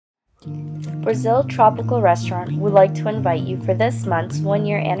Brazil Tropical Restaurant would like to invite you for this month's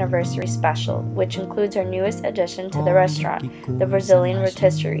one-year anniversary special, which includes our newest addition to the restaurant, the Brazilian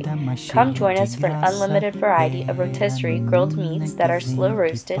Rotisserie. Come join us for an unlimited variety of rotisserie grilled meats that are slow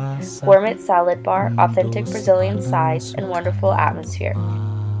roasted, gourmet salad bar, authentic Brazilian sides, and wonderful atmosphere.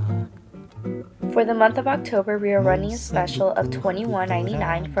 For the month of October, we are running a special of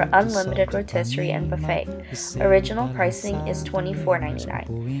 $21.99 for unlimited rotisserie and buffet. Original pricing is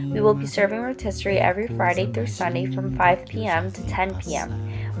 $24.99. We will be serving rotisserie every Friday through Sunday from 5 p.m. to 10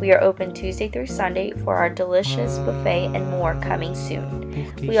 p.m. We are open Tuesday through Sunday for our delicious buffet and more coming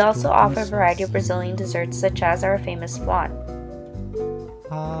soon. We also offer a variety of Brazilian desserts such as our famous flan.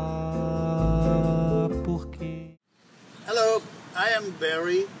 Hello, I am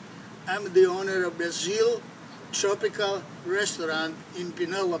Barry. I'm the owner of Brazil Tropical Restaurant in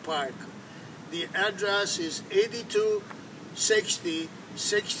Pinella Park. The address is 8260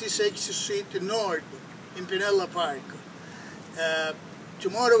 66th Street North in Pinella Park.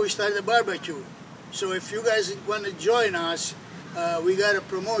 Tomorrow we start the barbecue, so if you guys want to join us, we got a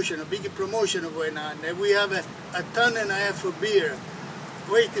promotion, a big promotion going on. And we have a ton and a half of beer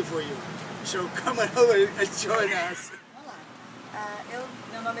waiting for you. So come on over and join us.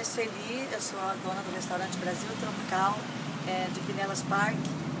 Meu nome é Sueli, eu sou a dona do restaurante Brasil Tropical de Pinellas Park.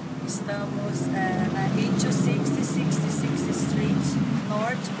 Estamos na 8260 66th Street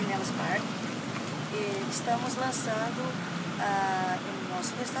North, Pinellas Park. E estamos lançando no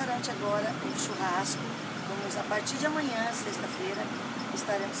nosso restaurante agora um churrasco. Vamos, a partir de amanhã, sexta-feira,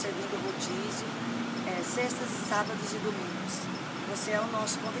 estaremos servindo rodízio, sextas, sábados e domingos. Você é o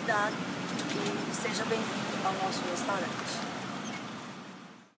nosso convidado e seja bem-vindo ao nosso restaurante.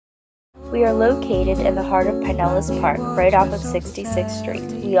 We are located in the heart of Pinellas Park, right off of 66th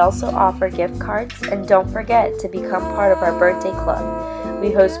Street. We also offer gift cards, and don't forget to become part of our birthday club.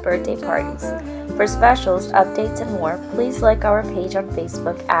 We host birthday parties. For specials, updates, and more, please like our page on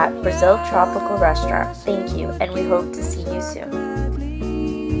Facebook at Brazil Tropical Restaurant. Thank you, and we hope to see you soon.